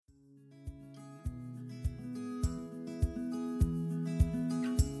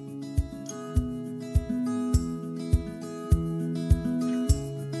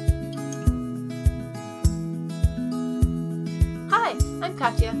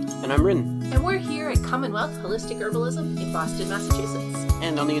Katya. And I'm Rin. And we're here at Commonwealth Holistic Herbalism in Boston, Massachusetts.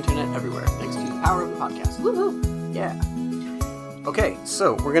 And on the internet everywhere, thanks to the power of the podcast. Woohoo! Yeah. Okay,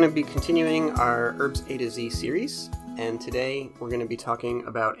 so we're going to be continuing our Herbs A to Z series. And today we're going to be talking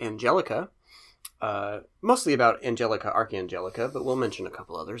about Angelica. Mostly about Angelica Artemisia, but we'll mention a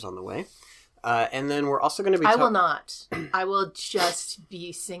couple others on the way. And then we're also going to be... I will not. I will just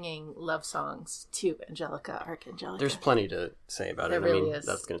be singing love songs to Angelica Artemisia. There's plenty to say about it. There really is.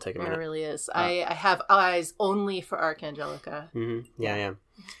 That's going to take a minute. There really is. I have eyes only for Artemisia. Mm-hmm. Yeah.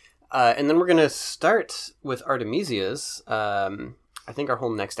 And then we're going to start with Artemisias. I think our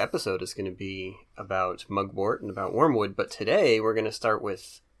whole next episode is going to be about mugwort and about wormwood, but today we're going to start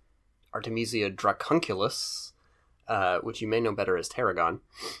with Artemisia dracunculus, which you may know better as tarragon.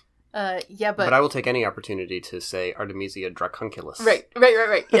 But I will take any opportunity to say Artemisia dracunculus. Right.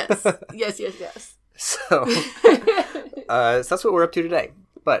 Yes. So that's what we're up to today.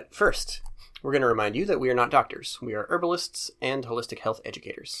 But first, we're going to remind you that we are not doctors. We are herbalists and holistic health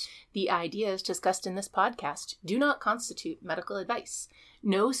educators. The ideas discussed in this podcast do not constitute medical advice.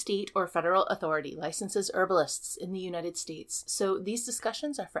 No state or federal authority licenses herbalists in the United States, so these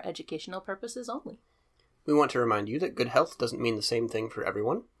discussions are for educational purposes only. We want to remind you that good health doesn't mean the same thing for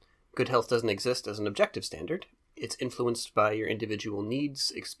everyone. Good health doesn't exist as an objective standard. It's influenced by your individual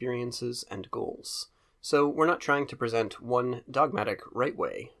needs, experiences, and goals. So we're not trying to present one dogmatic right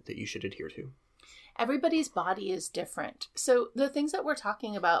way that you should adhere to. Everybody's body is different, so the things that we're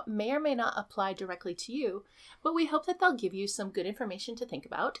talking about may or may not apply directly to you, but we hope that they'll give you some good information to think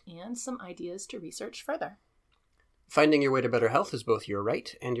about and some ideas to research further. Finding your way to better health is both your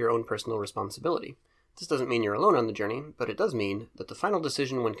right and your own personal responsibility. This doesn't mean you're alone on the journey, but it does mean that the final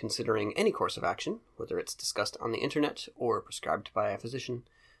decision when considering any course of action, whether it's discussed on the internet or prescribed by a physician,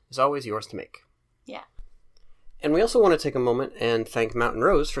 is always yours to make. Yeah. And we also want to take a moment and thank Mountain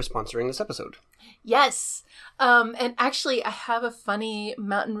Rose for sponsoring this episode. Yes. And actually, I have a funny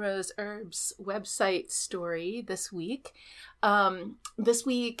Mountain Rose Herbs website story this week. This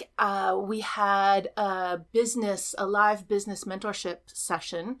week, we had a live business mentorship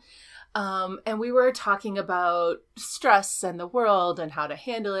session. And we were talking about stress and the world and how to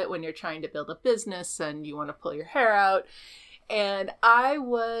handle it when you're trying to build a business and you want to pull your hair out. And I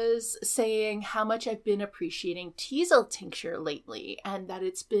was saying how much I've been appreciating teasel tincture lately and that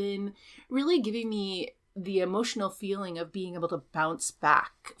it's been really giving me the emotional feeling of being able to bounce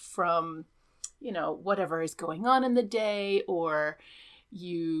back from, whatever is going on in the day, or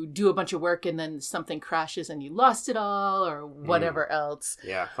you do a bunch of work and then something crashes and you lost it all, or whatever else.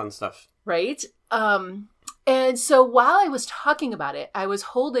 Yeah, fun stuff. Right? And so while I was talking about it, I was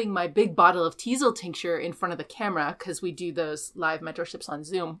holding my big bottle of teasel tincture in front of the camera because we do those live mentorships on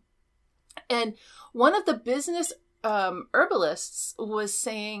Zoom. And one of the business herbalists was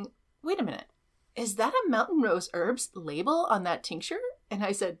saying, wait a minute, is that a Mountain Rose Herbs label on that tincture? And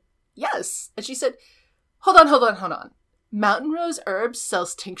I said, yes. And she said, hold on. Mountain Rose Herbs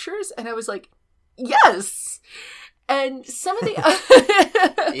sells tinctures? And I was like, yes. And some of the...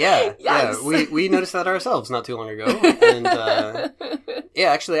 Yeah. We noticed that ourselves not too long ago. And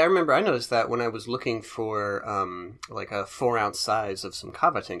actually, I remember I noticed that when I was looking for a 4-ounce size of some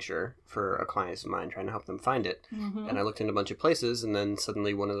kava tincture for a client of mine, trying to help them find it. Mm-hmm. And I looked in a bunch of places, and then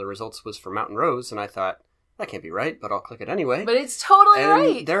suddenly one of the results was for Mountain Rose, and I thought, that can't be right, but I'll click it anyway. But it's totally and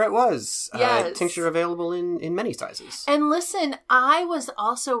right. There it was. Yes. Tincture available in many sizes. And listen, I was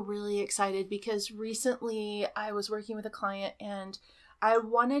also really excited because recently I was working with a client and I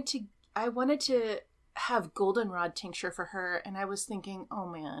wanted to have goldenrod tincture for her, and I was thinking, oh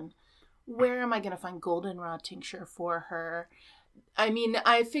man, where am I going to find goldenrod tincture for her? I mean,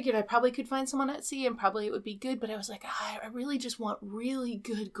 I figured I probably could find some on Etsy and probably it would be good, but I was like, I really just want really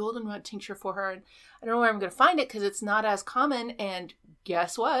good goldenrod tincture for her. And I don't know where I'm going to find it because it's not as common. And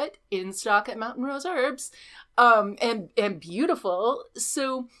guess what? In stock at Mountain Rose Herbs, and beautiful.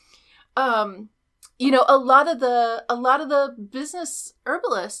 So, a lot of the business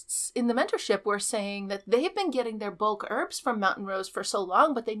herbalists in the mentorship were saying that they've been getting their bulk herbs from Mountain Rose for so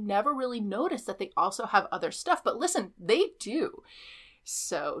long, but they never really noticed that they also have other stuff. But listen, they do.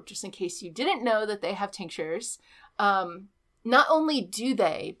 So just in case you didn't know that they have tinctures, not only do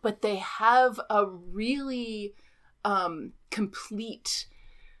they, but they have a really complete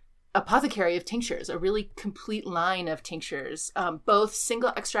apothecary of tinctures, a really complete line of tinctures, both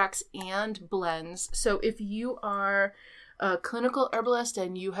single extracts and blends. So if you are a clinical herbalist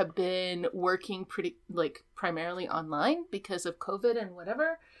and you have been working primarily online because of COVID and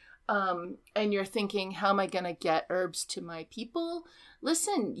whatever, and you're thinking, how am I going to get herbs to my people?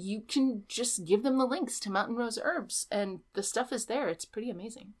 Listen, you can just give them the links to Mountain Rose Herbs, and the stuff is there. It's pretty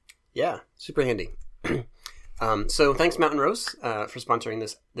amazing. Yeah, super handy. So thanks, Mountain Rose, for sponsoring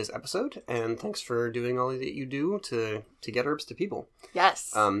this episode, and thanks for doing all that you do to get herbs to people.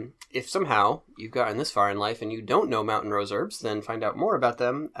 Yes. If somehow you've gotten this far in life and you don't know Mountain Rose Herbs, then find out more about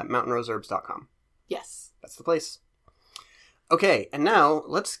them at mountainroseherbs.com. Yes. That's the place. Okay, and now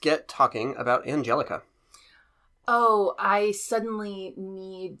let's get talking about Angelica. Oh, I suddenly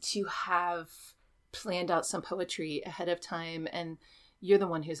need to have planned out some poetry ahead of time, and you're the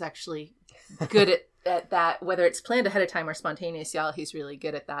one who's actually good at that, whether it's planned ahead of time or spontaneous, y'all. He's really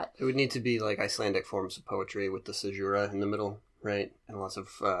good at that. It would need to be like Icelandic forms of poetry with the caesura in the middle, right? And lots of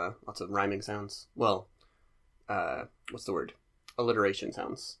rhyming sounds. Well, what's the word? Alliteration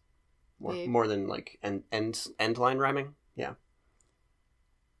sounds. More than like end line rhyming. Yeah.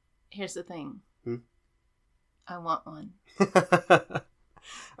 Here's the thing. I want one. All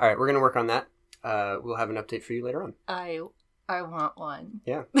right, we're gonna work on that. We'll have an update for you later on. I want one.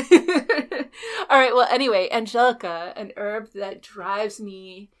 Yeah. All right. Well, anyway, Angelica, an herb that drives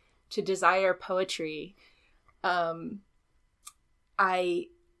me to desire poetry. Wow.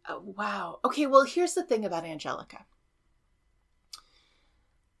 Okay. Well, here's the thing about Angelica.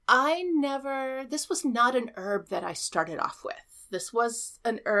 This was not an herb that I started off with. This was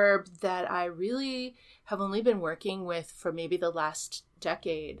an herb that I really have only been working with for maybe the last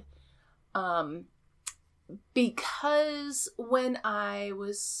decade. Because when I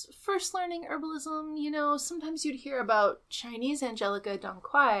was first learning herbalism, sometimes you'd hear about Chinese Angelica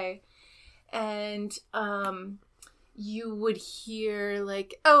Dongquai, and you would hear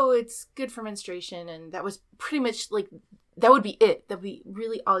like, oh, it's good for menstruation, and that was pretty much like, that would be it. That would be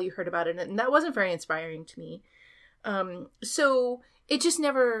really all you heard about it, and that wasn't very inspiring to me. So it just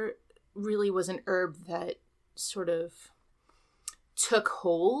never really was an herb that sort of took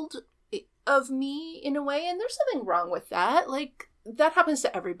hold of me in a way, and there's nothing wrong with that. Like, that happens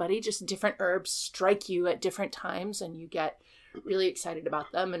to everybody. Just different herbs strike you at different times, and you get really excited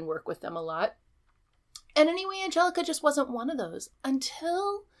about them and work with them a lot. And anyway, Angelica just wasn't one of those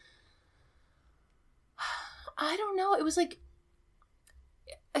until, I don't know, it was like,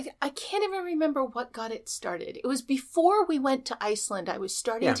 I can't even remember what got it started. It was before we went to Iceland. I was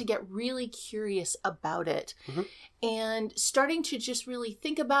starting to get really curious about it, and starting to just really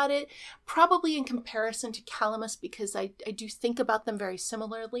think about it, probably in comparison to calamus, because I do think about them very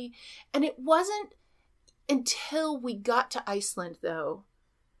similarly. And it wasn't until we got to Iceland, though,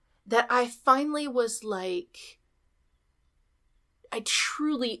 that I finally was like, I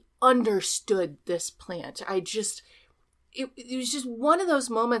truly understood this plant. It was just one of those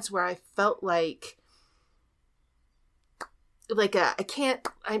moments where I felt like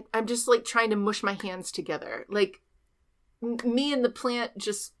I'm just like trying to mush my hands together. Like, me and the plant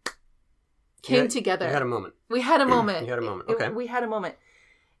just came together. You had a moment. We had a moment. You had a moment. Okay. We had a moment.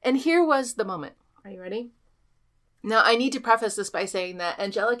 And here was the moment. Are you ready? Now, I need to preface this by saying that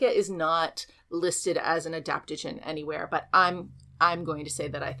Angelica is not listed as an adaptogen anywhere, but I'm going to say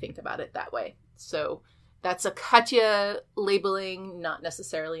that I think about it that way. So that's a Katya labeling, not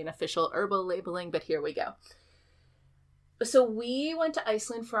necessarily an official herbal labeling, but here we go. So we went to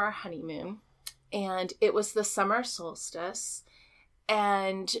Iceland for our honeymoon, and it was the summer solstice.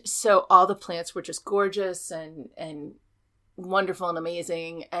 And so all the plants were just gorgeous and wonderful and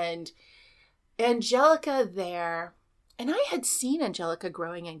amazing. And Angelica there, and I had seen Angelica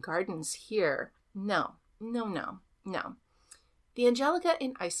growing in gardens here. No. The Angelica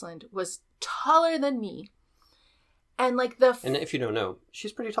in Iceland was taller than me. And like and if you don't know,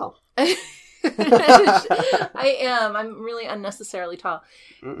 she's pretty tall. I am. I'm really unnecessarily tall.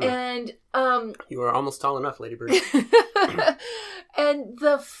 Mm-mm. And you are almost tall enough, Lady Bird. And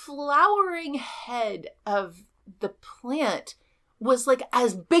the flowering head of the plant was like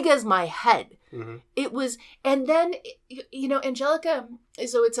as big as my head. Mm-hmm. It was, and then, Angelica,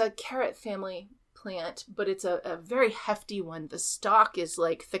 so it's a carrot family plant, but it's a very hefty one. The stalk is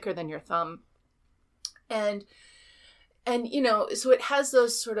like thicker than your thumb. And so it has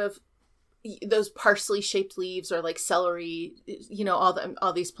those sort of, those parsley shaped leaves, or like celery,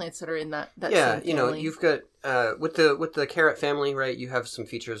 all these plants that are in that same family. You've got with the carrot family, right? You have some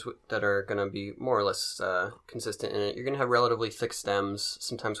features that are going to be more or less consistent in it. You're going to have relatively thick stems,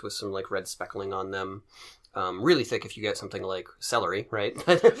 sometimes with some like red speckling on them. Really thick if you get something like celery, right?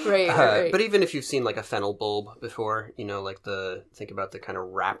 Right. But even if you've seen like a fennel bulb before, think about the kind of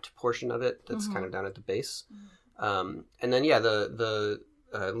wrapped portion of it that's kind of down at the base. And then the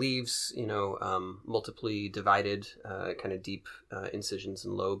leaves, multiply divided, kind of deep incisions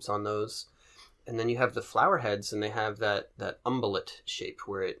and lobes on those. And then you have the flower heads, and they have that umbellate shape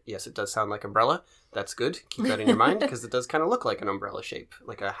where it does sound like umbrella. That's good. Keep that in your mind, because it does kind of look like an umbrella shape,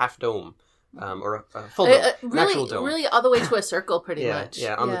 like a half dome, or a full dome, an actual dome. Really all the way to a circle, pretty much.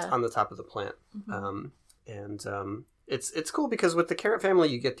 Yeah, on the top of the plant. Mm-hmm. It's cool because with the carrot family,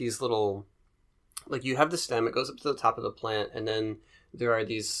 you get these little, like, you have the stem, it goes up to the top of the plant, and then there are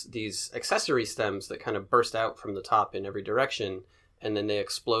these accessory stems that kind of burst out from the top in every direction. And then they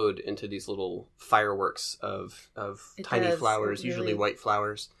explode into these little fireworks of tiny flowers, usually white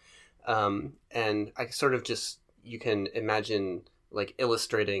flowers. And I sort of you can imagine like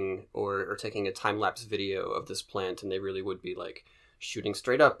illustrating or taking a time-lapse video of this plant, and they really would be like shooting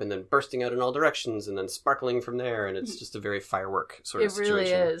straight up and then bursting out in all directions and then sparkling from there. And it's just a very firework sort of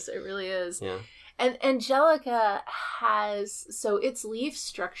situation. It really is. Yeah. And Angelica so its leaf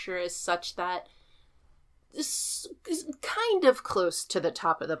structure is such that this is kind of close to the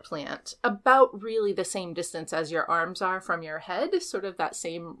top of the plant, about really the same distance as your arms are from your head, sort of that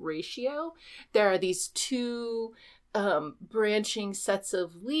same ratio. There are these two branching sets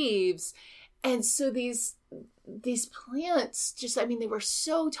of leaves, and so these plants they were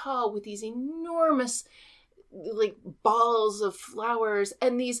so tall with these enormous like balls of flowers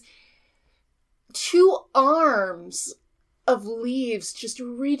and these two arms of leaves just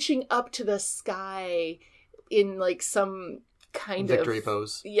reaching up to the sky in like some kind victory of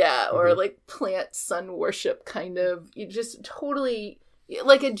pose. Yeah, or like plant sun worship kind of. You just totally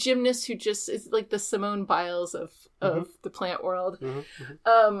like a gymnast who just is like the Simone Biles of the plant world.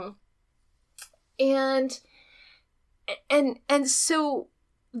 And so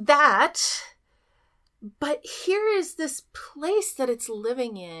that, but here is this place that it's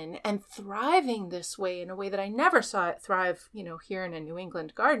living in and thriving this way in a way that I never saw it thrive, here in a New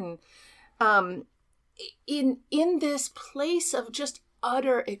England garden. In this place of just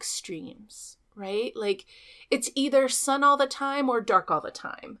utter extremes, right? Like it's either sun all the time or dark all the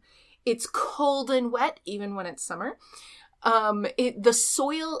time. It's cold and wet even when it's summer. The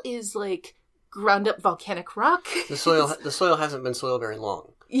soil is like ground up volcanic rock. The soil hasn't been soil very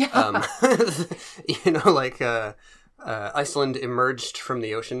long. Yeah. Iceland emerged from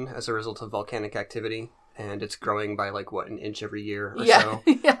the ocean as a result of volcanic activity. And it's growing by an inch every year or so.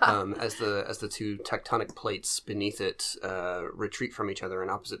 Yeah. As the two tectonic plates beneath it retreat from each other in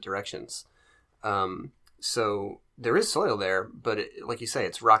opposite directions. So there is soil there, but like you say,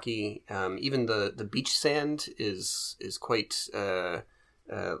 it's rocky. Even the beach sand is quite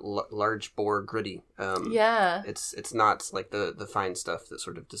large bore gritty. It's not like the fine stuff that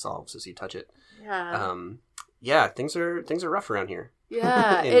sort of dissolves as you touch it. Yeah. Things are rough around here.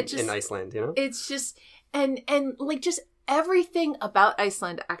 Yeah. in Iceland, It's just and like just everything about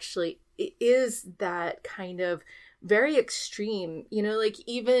Iceland actually is that kind of very extreme, like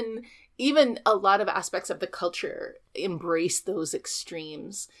even a lot of aspects of the culture embrace those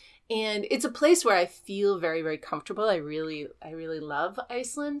extremes. And it's a place where I feel very, very comfortable. I really love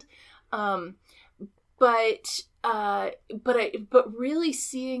Iceland. But really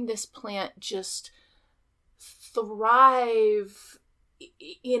seeing this plant just thrive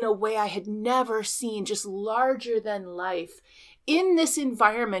in a way I had never seen, just larger than life, in this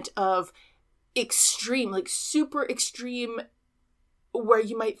environment of extreme, like super extreme, where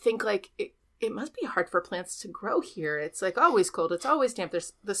you might think like it must be hard for plants to grow here. It's like always cold, it's always damp,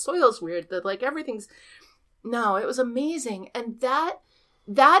 the soil's weird, that like everything's. No, it was amazing. And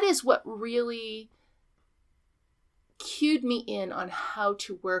that is what really cued me in on how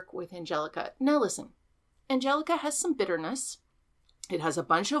to work with Angelica. Now listen, Angelica has some bitterness. It has a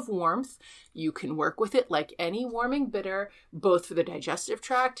bunch of warmth. You can work with it like any warming bitter, both for the digestive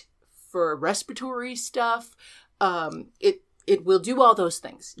tract, for respiratory stuff. It will do all those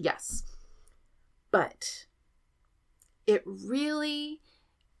things, yes. But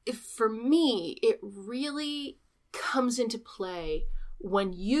for me, it really comes into play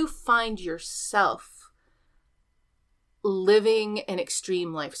when you find yourself living an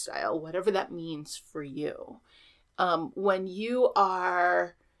extreme lifestyle, whatever that means for you. When you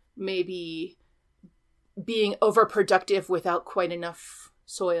are maybe being overproductive without quite enough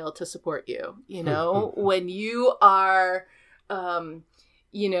soil to support you, when you are,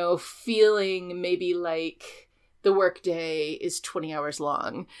 feeling maybe like the workday is 20 hours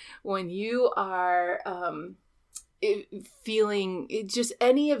long, when you are feeling just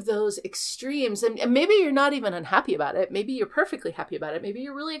any of those extremes, and maybe you're not even unhappy about it, maybe you're perfectly happy about it, maybe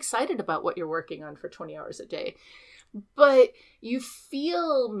you're really excited about what you're working on for 20 hours a day, but you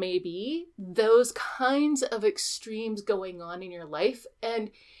feel maybe those kinds of extremes going on in your life,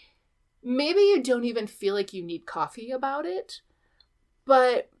 and maybe you don't even feel like you need coffee about it,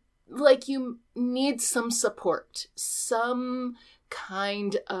 but like you need some support, some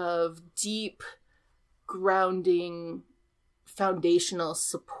kind of deep grounding foundational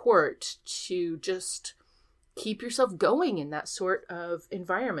support to just keep yourself going in that sort of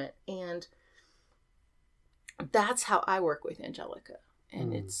environment. And that's how I work with Angelica.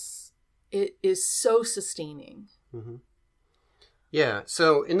 And it is so sustaining. Mm-hmm. Yeah.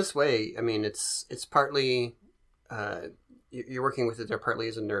 So in this way, I mean, it's partly, you're working with it there partly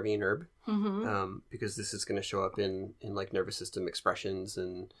as a nervine herb, because this is going to show up in like nervous system expressions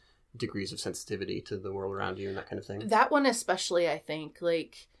and degrees of sensitivity to the world around you and that kind of thing. That one especially, I think,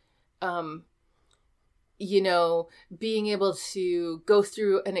 like, you know, being able to go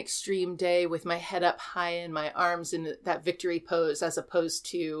through an extreme day with my head up high and my arms in that victory pose, as opposed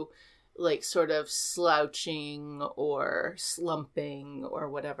to like sort of slouching or slumping or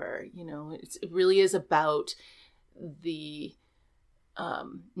whatever, you know, it really is about the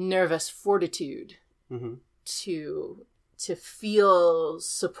nervous fortitude to feel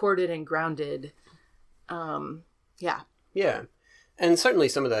supported and grounded. Yeah. And certainly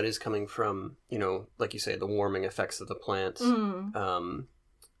some of that is coming from, you know, like you say, the warming effects of the plant, the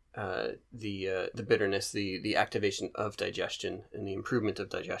bitterness, the activation of digestion and the improvement of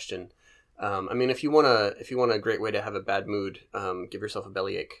digestion. I mean, if you want a great way to have a bad mood, give yourself a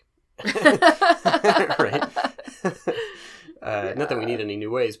bellyache. Right? Not that we need any new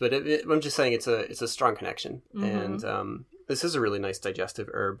ways, but I'm just saying it's a strong connection. And this is a really nice digestive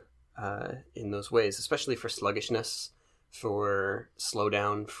herb in those ways, especially for sluggishness, for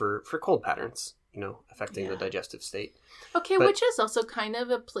slowdown, for cold patterns, you know, affecting the digestive state. Okay, which is also kind of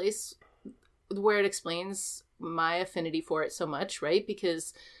a place where it explains my affinity for it so much, right?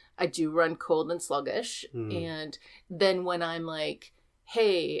 Because I do run cold and sluggish. And then when I'm like,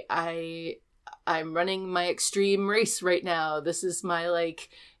 hey, I'm running my extreme race right now. This is my like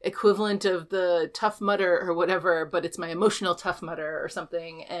equivalent of the Tough Mudder or whatever, but it's my emotional Tough Mudder or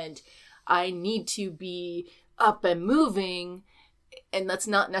something. And I need to be up and moving. And that's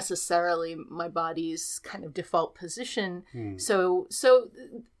not necessarily my body's kind of default position. So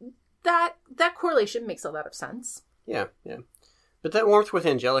that correlation makes a lot of sense. Yeah. But that warmth with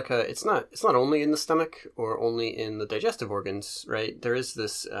Angelica, it's not only in the stomach or only in the digestive organs, right? There is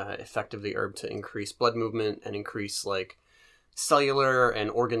this effect of the herb to increase blood movement and increase like cellular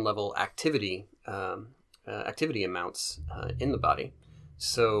and organ level activity amounts in the body.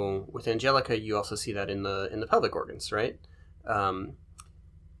 So with Angelica, you also see that in the pelvic organs, right?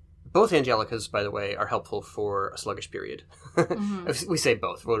 Both Angelicas, by the way, are helpful for a sluggish period. We say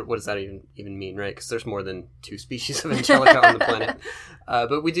both. What does that even mean, right? Because there's more than 2 species of Angelica on the planet.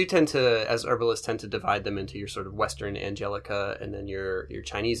 But we do tend to, as herbalists, tend to divide them into your sort of Western Angelica and then your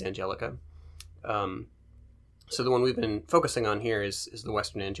Chinese Angelica. So the one we've been focusing on here is the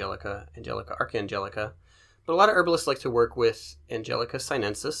Western Angelica, Angelica archangelica. But a lot of herbalists like to work with Angelica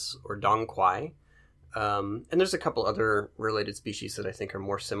sinensis or Dong Quai. And there's a couple other related species that I think are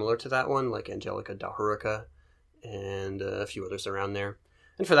more similar to that one, like Angelica dahuruca and a few others around there.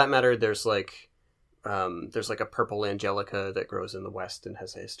 And for that matter, there's like a purple Angelica that grows in the West and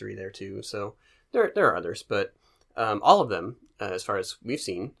has a history there too. So there are others, but all of them, as far as we've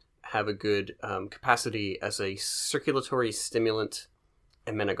seen, have a good capacity as a circulatory stimulant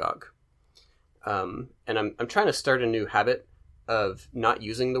emmenagogue. And I'm trying to start a new habit of not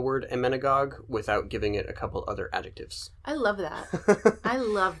using the word emmenagogue without giving it a couple other adjectives. I love that. I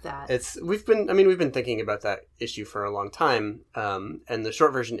love that. We've been thinking about that issue for a long time. And the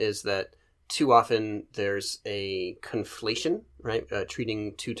short version is that too often there's a conflation, right?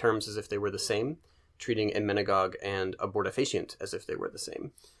 Treating two terms as if they were the same, treating emmenagogue and abortifacient as if they were the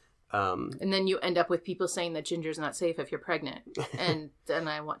same. And then you end up with people saying that ginger's not safe if you're pregnant. And then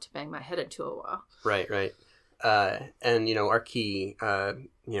I want to bang my head into a wall. Right. And, our key,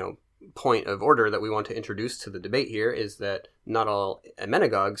 point of order that we want to introduce to the debate here is that not all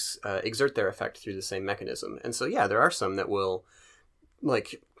emmenagogues exert their effect through the same mechanism. And so, there are some that will,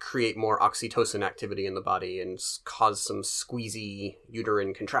 create more oxytocin activity in the body and cause some squeezy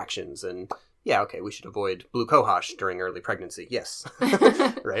uterine contractions. And, we should avoid blue cohosh during early pregnancy. Yes.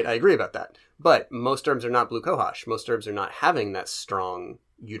 Right? I agree about that. But most herbs are not blue cohosh. Most herbs are not having that strong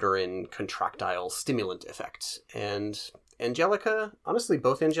uterine contractile stimulant effect. And Angelica, honestly,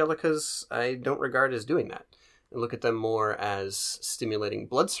 both Angelicas I don't regard as doing that. I look at them more as stimulating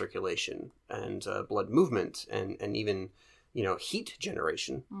blood circulation and blood movement and even heat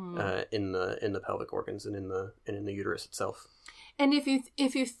generation in the pelvic organs and in the uterus itself. And if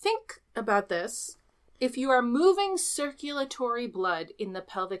you think about this, if you are moving circulatory blood in the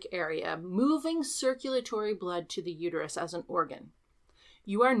pelvic area, moving circulatory blood to the uterus as an organ,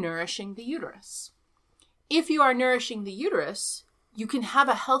 you are nourishing the uterus. If you are nourishing the uterus, you can have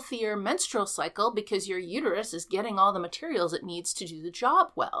a healthier menstrual cycle because your uterus is getting all the materials it needs to do the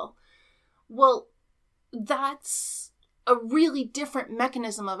job well. Well, that's a really different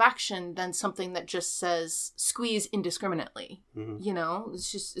mechanism of action than something that just says squeeze indiscriminately. Mm-hmm.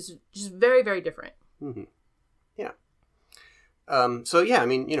 It's just very, very different. Mm-hmm. Yeah. So yeah, I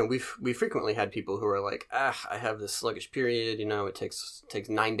mean, we frequently had people who are like, I have this sluggish period, it takes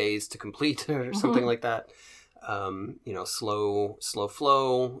 9 days to complete or something like that. Slow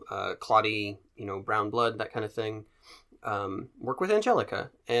flow, clotty, brown blood, that kind of thing. Work with Angelica.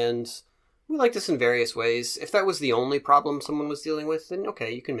 And we like this in various ways. If that was the only problem someone was dealing with, then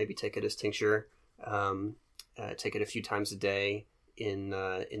okay, you can maybe take it as tincture, take it a few times a day in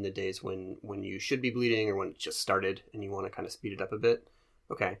the days when you should be bleeding or when it just started and you want to kind of speed it up a bit.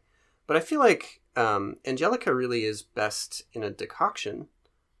 Okay. But I feel like Angelica really is best in a decoction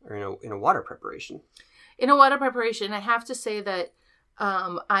or in a water preparation. In a water preparation, I have to say that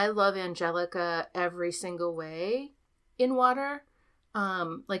I love Angelica every single way in water.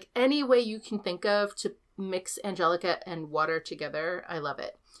 Like any way you can think of to mix Angelica and water together, I love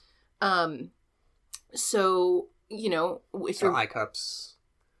it. So, if you're... eye cups.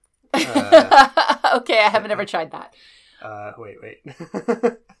 Okay, I haven't ever tried that. Wait.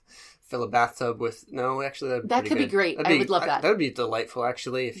 Fill a bathtub with... No, actually, that could be great. I would love that. That would be delightful,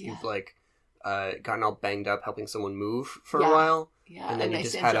 actually, if you've, gotten all banged up helping someone move for a while. Yeah, and then you nice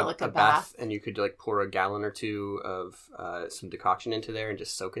just had Angelica a bath, and you could, pour a gallon or two of some decoction into there and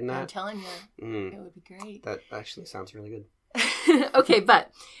just soak in that. I'm telling you, it would be great. That actually sounds really good. Okay,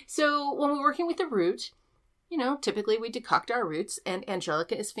 so when we're working with the root, typically we decoct our roots, and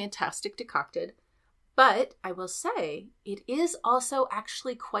Angelica is fantastic decocted. But I will say, it is also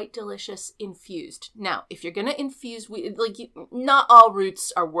actually quite delicious infused. Now, if you're going to infuse, not all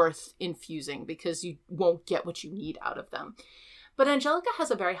roots are worth infusing because you won't get what you need out of them. But Angelica has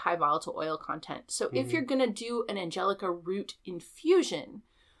a very high volatile oil content. So if you're going to do an Angelica root infusion,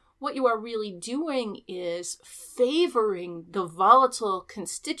 what you are really doing is favoring the volatile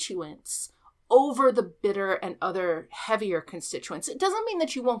constituents over the bitter and other heavier constituents. It doesn't mean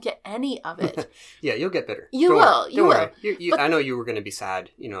that you won't get any of it. Yeah, you'll get bitter. You will. Don't worry. I know you were going to be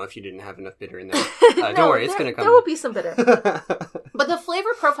sad, if you didn't have enough bitter in there. No, don't worry, it's going to come. There will be some bitter. But the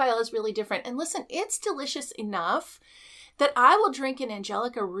flavor profile is really different. And listen, it's delicious enough that I will drink an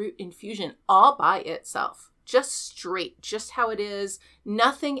Angelica root infusion all by itself. Just straight, just how it is,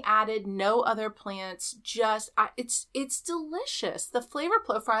 nothing added, no other plants, it's delicious. The flavor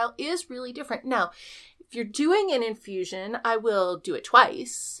profile is really different. Now, if you're doing an infusion, I will do it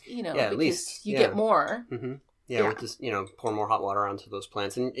twice, because at least you get more. Mm-hmm. Yeah, with this, pour more hot water onto those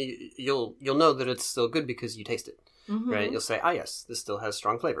plants, and you'll know that it's still good because you taste it, right? You'll say, yes, this still has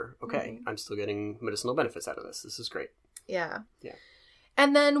strong flavor. Okay, I'm still getting medicinal benefits out of this. This is great. Yeah. Yeah.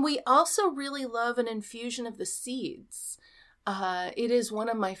 And then we also really love an infusion of the seeds. It is one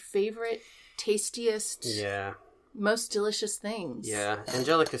of my favorite, tastiest, most delicious things. Yeah,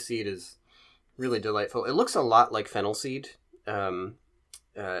 Angelica seed is really delightful. It looks a lot like fennel seed.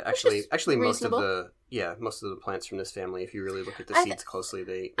 Actually, most of the plants from this family, if you really look at the seeds closely,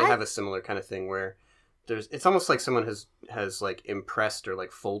 they have a similar kind of thing where it's almost like someone has impressed or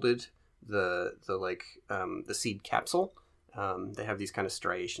folded the seed capsule. They have these kind of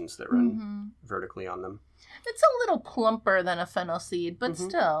striations that run vertically on them. It's a little plumper than a fennel seed, but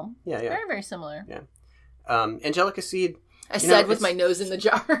still, it's very, very similar. Yeah. Angelica seed. I said with my nose in the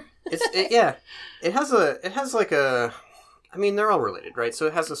jar. It has like a. I mean, they're all related, right? So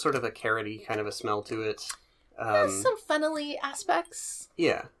it has a sort of a carroty kind of a smell to it. There's some fennel-y aspects.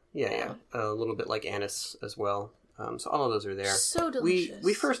 Yeah. A little bit like anise as well. So all of those are there. So delicious.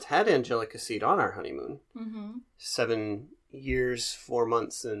 We first had Angelica seed on our honeymoon. 7 years, 4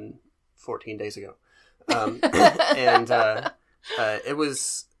 months, and 14 days ago. And it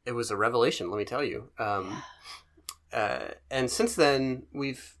was a revelation, let me tell you. And since then,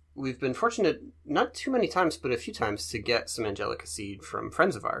 we've been fortunate, not too many times, but a few times, to get some Angelica seed from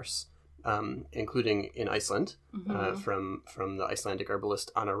friends of ours, including in Iceland, from the Icelandic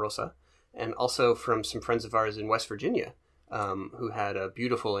herbalist Anna Rosa, and also from some friends of ours in West Virginia, who had a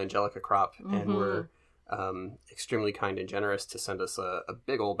beautiful Angelica crop and were extremely kind and generous to send us a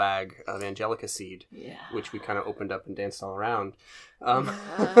big old bag of Angelica seed, which we kind of opened up and danced all around.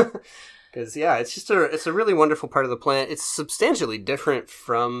 Because it's a really wonderful part of the plant. It's substantially different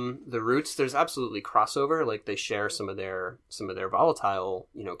from the roots. There's absolutely crossover. Like they share some of their volatile,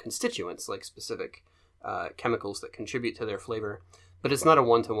 constituents, like specific chemicals that contribute to their flavor. But it's not a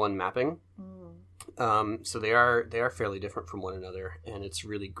one-to-one mapping. So they are fairly different from one another, and it's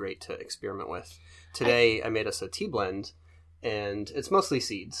really great to experiment with. Today I made us a tea blend, and it's mostly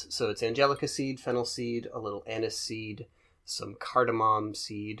seeds. So it's Angelica seed, fennel seed, a little anise seed, some cardamom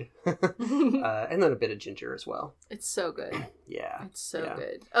seed, and then a bit of ginger as well. It's so good. Yeah, it's so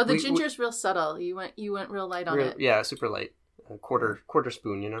good. Oh, the ginger's real subtle. You went real light on it. Yeah, super light, a quarter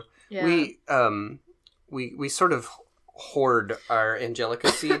spoon. Yeah. We sort of hoard our Angelica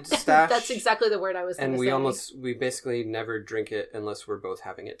seed stash. That's exactly the word I was going to say. And we basically never drink it unless we're both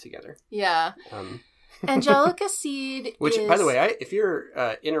having it together. Yeah. Angelica seed which, by the way, if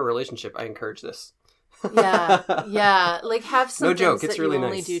you're in a relationship, I encourage this. Yeah. Like have some no joke, things it's that really you nice.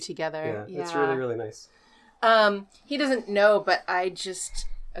 only do together. Yeah, it's really, really nice. He doesn't know, but I just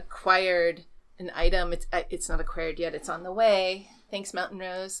acquired an item. It's not acquired yet. It's on the way. Thanks, Mountain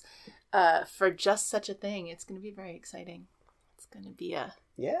Rose. For just such a thing. It's going to be very exciting. It's going to be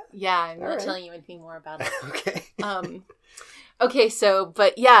I'm not telling you anything more about it. Okay. Okay, so,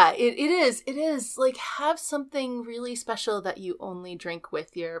 but yeah, it is like have something really special that you only drink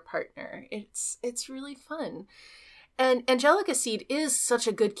with your partner. It's really fun. And Angelica seed is such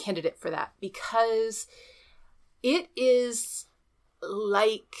a good candidate for that because it is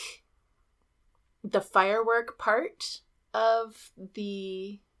like the firework part of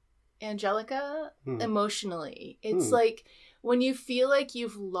the Angelica emotionally. It's like when you feel like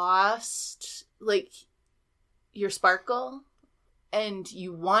you've lost like your sparkle and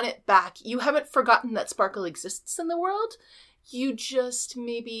you want it back. You haven't forgotten that sparkle exists in the world. You just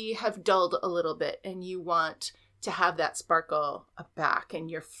maybe have dulled a little bit and you want to have that sparkle back and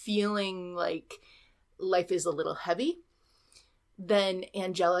you're feeling like life is a little heavy. Then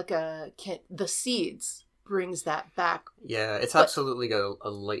Angelica the seeds brings that back. Yeah, it's absolutely got a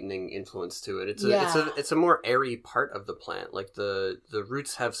lightning influence to it. It's a more airy part of the plant. Like the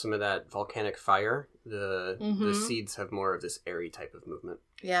roots have some of that volcanic fire. The seeds have more of this airy type of movement.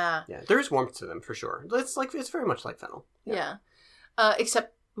 Yeah. Yeah. There is warmth to them for sure. It's very much like fennel. Yeah.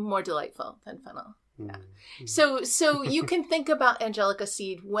 Except more delightful than fennel. Yeah. So you can think about Angelica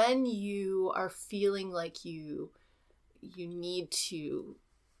seed when you are feeling like you need to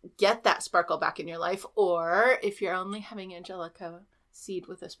get that sparkle back in your life, or if you're only having Angelica seed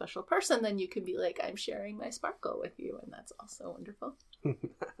with a special person, then you can be like, I'm sharing my sparkle with you, and that's also wonderful.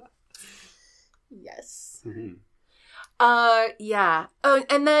 Yes. Yeah. Oh,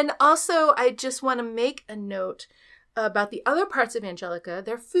 and then also I just want to make a note about the other parts of Angelica.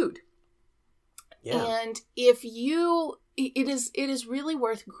 They're food. Yeah. And it is really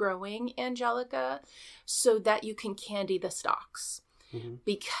worth growing Angelica so that you can candy the stalks.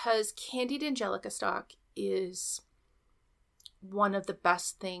 Because candied Angelica stalk is one of the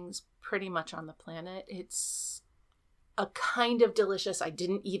best things pretty much on the planet. It's a kind of delicious I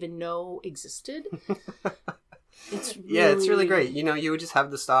didn't even know existed. It's really great. You would just have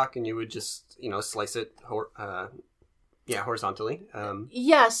the stalk and you would just, slice it horizontally.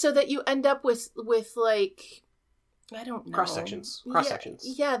 So that you end up with like, I don't know. Cross sections.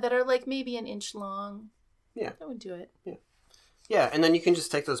 Yeah, that are like maybe an inch long. Yeah. That would do it. Yeah. Yeah, and then you can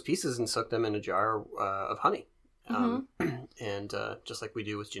just take those pieces and soak them in a jar of honey. And just like we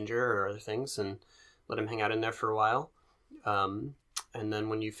do with ginger or other things, and let them hang out in there for a while. And then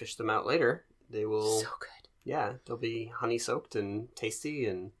when you fish them out later, they will... So good. Yeah, they'll be honey soaked and tasty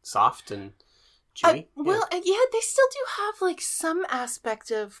and soft and chewy. They still do have like some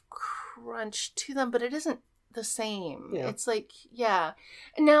aspect of crunch to them, but it isn't the same. Yeah. It's like, yeah.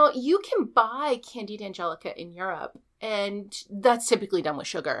 Now, you can buy candied Angelica in Europe, and that's typically done with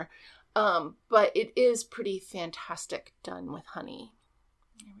sugar. But it is pretty fantastic done with honey.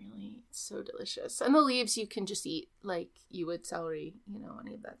 Really, it's so delicious. And the leaves you can just eat like you would celery,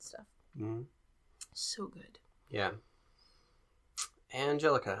 any of that stuff. So good. Yeah.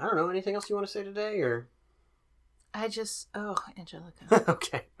 Angelica, I don't know, anything else you want to say today, or? Angelica.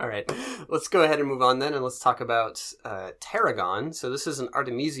 Okay, all right. Let's go ahead and move on then, and let's talk about tarragon. So this is an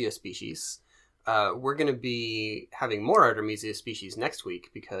Artemisia species. We're going to be having more Artemisia species next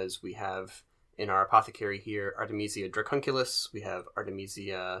week because we have in our apothecary here Artemisia dracunculus, we have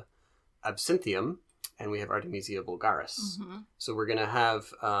Artemisia absinthium, and we have Artemisia vulgaris. So we're going to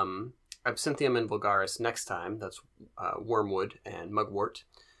have absinthium and vulgaris next time. That's wormwood and mugwort.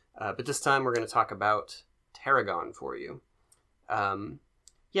 But this time we're going to talk about tarragon for you.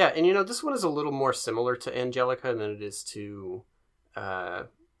 Yeah, and this one is a little more similar to Angelica than it is to,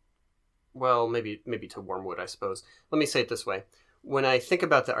 maybe to wormwood, I suppose. Let me say it this way. When I think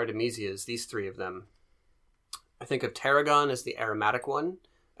about the Artemisias, these three of them, I think of tarragon as the aromatic one,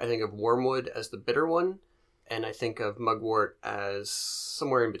 I think of wormwood as the bitter one, and I think of mugwort as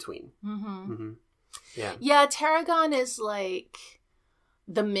somewhere in between. Mm-hmm. Mm-hmm. Yeah. Yeah, tarragon is like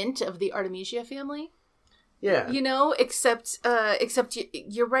the mint of the Artemisia family. Yeah. Except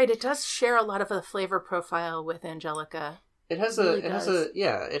you're right, it does share a lot of the flavor profile with Angelica. It has a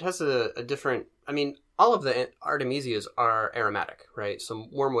different, all of the Artemisias are aromatic, right? So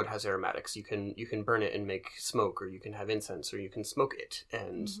wormwood has aromatics. You can burn it and make smoke, or you can have incense, or you can smoke it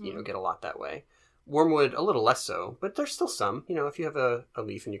and, get a lot that way. Wormwood, a little less so, but there's still some. If you have a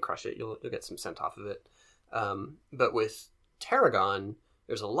leaf and you crush it, you'll get some scent off of it. But with tarragon,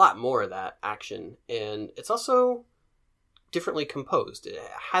 there's a lot more of that action, and it's also differently composed. It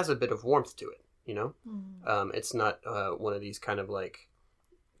has a bit of warmth to it, It's not one of these kind of like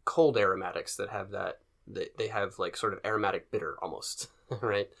cold aromatics that have that. They have like sort of aromatic bitter almost,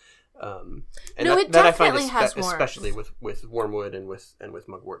 right? And it definitely has warmth, especially with wormwood and with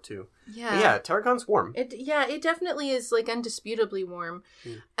mugwort too. Yeah, but yeah, tarragon's warm. It definitely is like undisputably warm,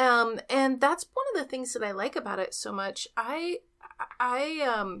 and that's one of the things that I like about it so much. I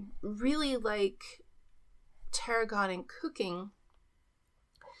really like tarragon in cooking,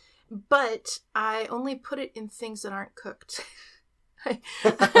 but I only put it in things that aren't cooked. I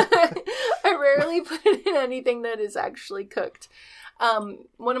rarely put it in anything that is actually cooked.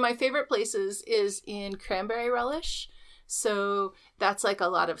 One of my favorite places is in cranberry relish. So that's like a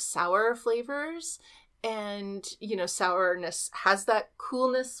lot of sour flavors, and, sourness has that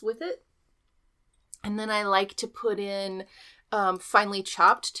coolness with it. And then I like to put in finely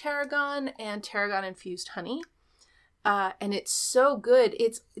chopped tarragon and tarragon infused honey. And it's so good.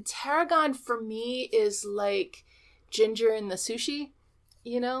 Tarragon for me is like ginger in the sushi,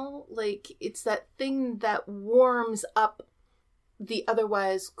 like it's that thing that warms up the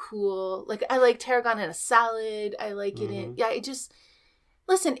otherwise cool. Like I like tarragon in a salad. I like it in,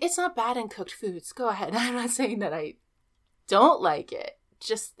 listen, it's not bad in cooked foods. Go ahead. I'm not saying that I don't like it,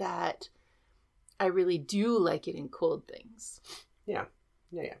 just that I really do like it in cold things. Yeah.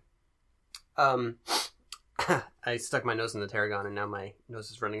 I stuck my nose in the tarragon, and now my nose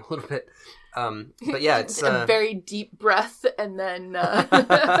is running a little bit. But yeah, it's a very deep breath, and then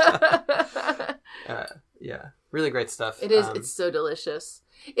yeah, really great stuff. It is. It's so delicious.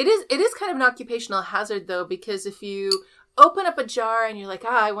 It is kind of an occupational hazard though, because if you open up a jar and you're like,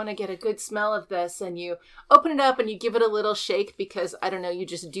 I want to get a good smell of this, and you open it up and you give it a little shake because I don't know, you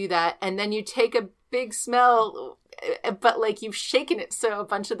just do that, and then you take a big smell, but like you've shaken it so a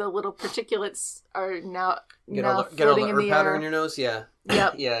bunch of the little particulates are now floating in the air. Get all the herb powder in your nose. Yeah.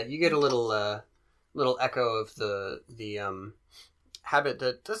 Yep. Yeah, you get a little echo of the habit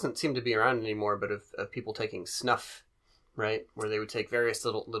that doesn't seem to be around anymore, but of people taking snuff, right? Where they would take various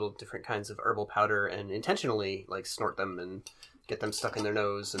little different kinds of herbal powder and intentionally like snort them and get them stuck in their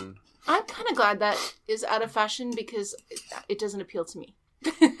nose. And I'm kind of glad that is out of fashion because it doesn't appeal to me.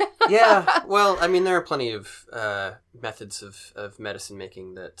 Yeah, well, there are plenty of methods of medicine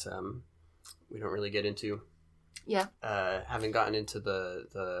making that we don't really get into. Yeah. Having gotten into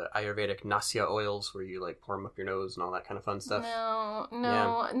the Ayurvedic nasya oils where you like pour them up your nose and all that kind of fun stuff. No.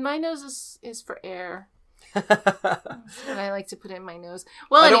 Yeah. My nose is for air. That's what I like to put in my nose.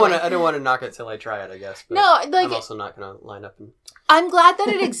 Well, I don't want to knock it till I try it, I guess. But no, like I'm also not going to line up and. I'm glad that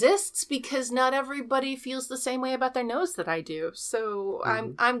it exists because not everybody feels the same way about their nose that I do. So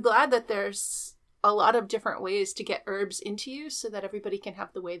I'm glad that there's a lot of different ways to get herbs into you so that everybody can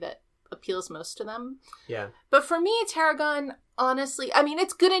have the way that appeals most to them. Yeah. But for me, tarragon, honestly,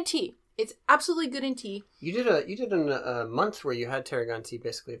 it's good in tea. It's absolutely good in tea. You did a month where you had tarragon tea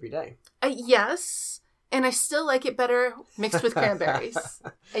basically every day. Yes. And I still like it better mixed with cranberries.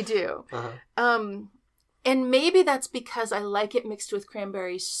 I do. Uh-huh. And maybe that's because I like it mixed with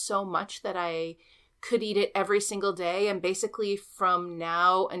cranberries so much that I could eat it every single day. And basically from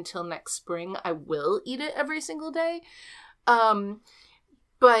now until next spring, I will eat it every single day.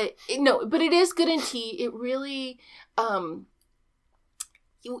 But it is good in tea. It really,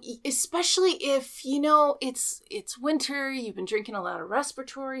 especially if, it's winter, you've been drinking a lot of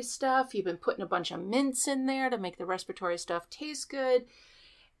respiratory stuff, you've been putting a bunch of mints in there to make the respiratory stuff taste good,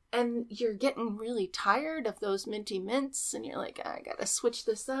 and you're getting really tired of those minty mints, and you're like, I gotta switch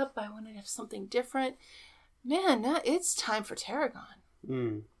this up, I want to have something different. Man, it's time for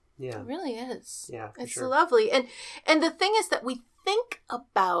tarragon. Yeah. It really is. Yeah, for it's sure. lovely. And the thing is that we think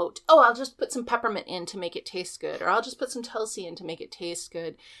about, oh, I'll just put some peppermint in to make it taste good, or I'll just put some Tulsi in to make it taste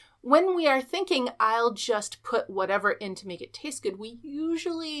good. When we are thinking, I'll just put whatever in to make it taste good,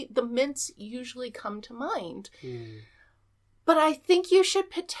 the mints usually come to mind. But I think you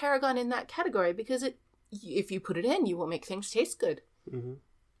should put tarragon in that category because if you put it in, you will make things taste good. Mm-hmm.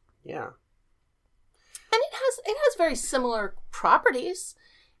 Yeah. And it has very similar properties.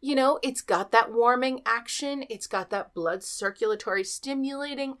 You know, it's got that warming action. It's got that blood circulatory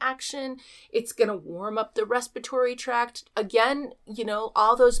stimulating action. It's going to warm up the respiratory tract. Again, you know,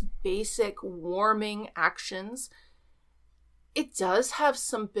 all those basic warming actions. It does have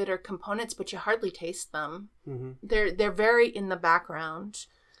some bitter components, but you hardly taste them. Mm-hmm. They're very in the background.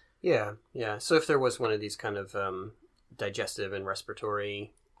 Yeah, yeah. So if there was one of these kind of digestive and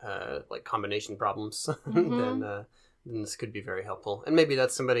respiratory like combination problems, then this could be very helpful. And maybe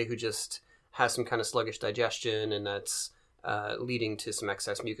that's somebody who just has some kind of sluggish digestion, and that's leading to some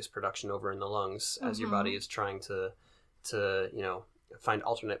excess mucus production over in the lungs as your body is trying to you know, find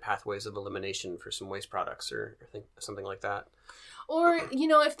alternate pathways of elimination for some waste products or something like that. Or, you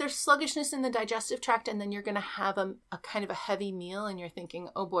know, if there's sluggishness in the digestive tract and then you're going to have a kind of a heavy meal and you're thinking,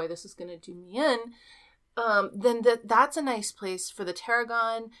 oh boy, this is going to do me in, then that's a nice place for the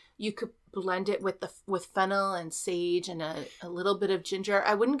tarragon. You could blend it with fennel and sage and a little bit of ginger.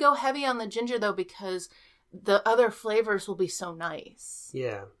 I wouldn't go heavy on the ginger though, because the other flavors will be so nice.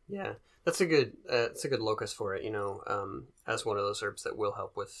 Yeah, yeah. That's a good locus for it, you know, as one of those herbs that will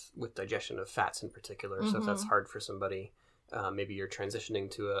help with digestion of fats in particular. So if that's hard for somebody, maybe you're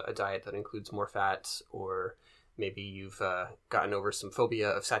transitioning to a diet that includes more fats, or maybe you've gotten over some phobia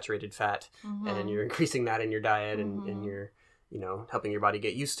of saturated fat and you're increasing that in your diet and you're, you know, helping your body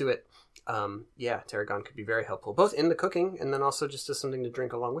get used to it. Yeah, tarragon could be very helpful, both in the cooking and then also just as something to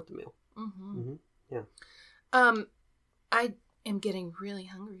drink along with the meal. Yeah. I am getting really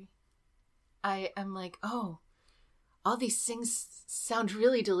hungry. I am like, oh, all these things sound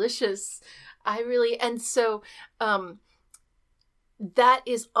really delicious. And so that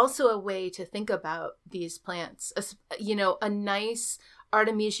is also a way to think about these plants. You know, a nice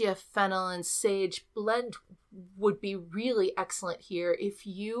Artemisia, fennel, and sage blend would be really excellent here if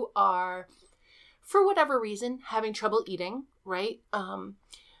you are, for whatever reason, having trouble eating, right?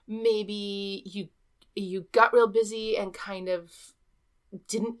 Maybe you got real busy and kind of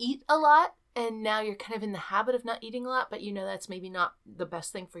didn't eat a lot, and now you're kind of in the habit of not eating a lot, but you know that's maybe not the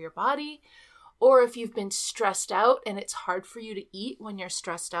best thing for your body. Or if you've been stressed out and it's hard for you to eat when you're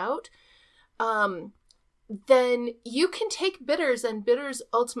stressed out, then you can take bitters, and bitters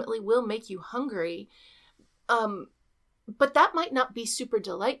ultimately will make you hungry. But that might not be super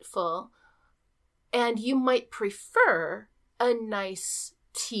delightful, and you might prefer a nice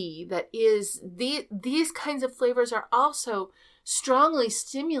tea that is these kinds of flavors are also strongly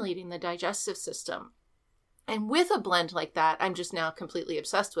stimulating the digestive system. And with a blend like that, I'm just now completely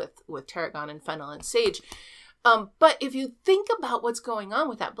obsessed with tarragon and fennel and sage. But if you think about what's going on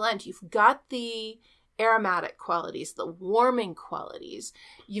with that blend, you've got the aromatic qualities, the warming qualities.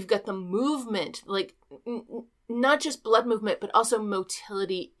 You've got the movement, like not just blood movement, but also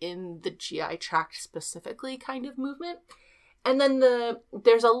motility in the GI tract specifically kind of movement. And then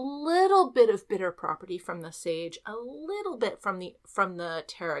there's a little bit of bitter property from the sage, a little bit from the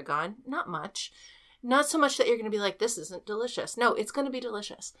tarragon, not much. Not so much that you're going to be like, this isn't delicious. No, it's going to be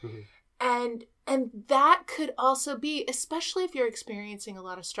delicious. And that could also be, especially if you're experiencing a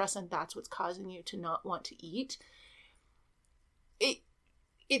lot of stress and that's what's causing you to not want to eat.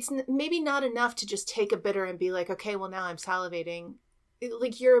 It's maybe not enough to just take a bitter and be like, okay, well now I'm salivating.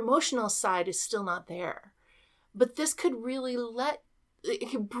 Like your emotional side is still not there. But this could really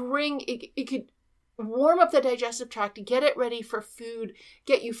it could warm up the digestive tract, get it ready for food,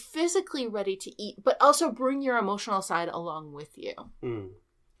 get you physically ready to eat, but also bring your emotional side along with you.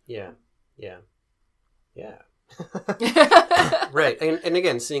 Yeah. Right. And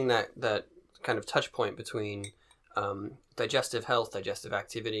again, seeing that kind of touch point between digestive health, digestive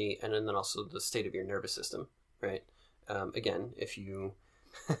activity, and then also the state of your nervous system, right? Again, if you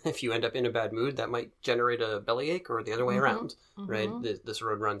end up in a bad mood, that might generate a bellyache, or the other way around, right? This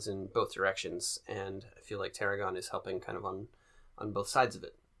road runs in both directions, and I feel like tarragon is helping kind of on both sides of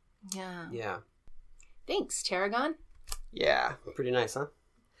it. Yeah. Thanks, tarragon. Yeah, pretty nice, huh?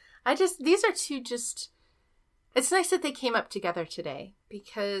 These are two it's nice that they came up together today,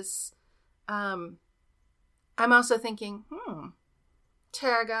 because I'm also thinking,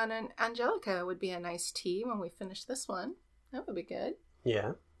 tarragon and Angelica would be a nice tea when we finish this one. That would be good.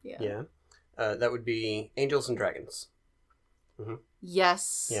 Yeah. That would be Angels and Dragons.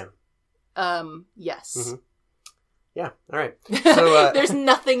 Yes. Yeah. Yes. Yeah. All right. So there's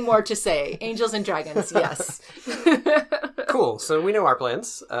nothing more to say. Angels and dragons. Yes. Cool. So we know our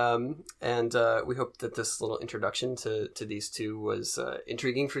plans, and we hope that this little introduction to these two was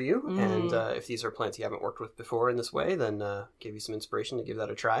intriguing for you. And if these are plants you haven't worked with before in this way, then give you some inspiration to give that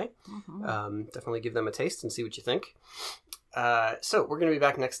a try. Definitely give them a taste and see what you think. So we're going to be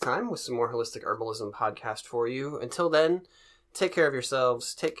back next time with some more Holistic Herbalism podcast for you. Until then, take care of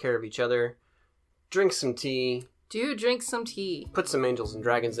yourselves, take care of each other, drink some tea. Do drink some tea. Put some angels and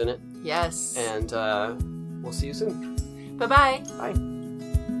dragons in it. Yes. And we'll see you soon. Bye-bye. Bye.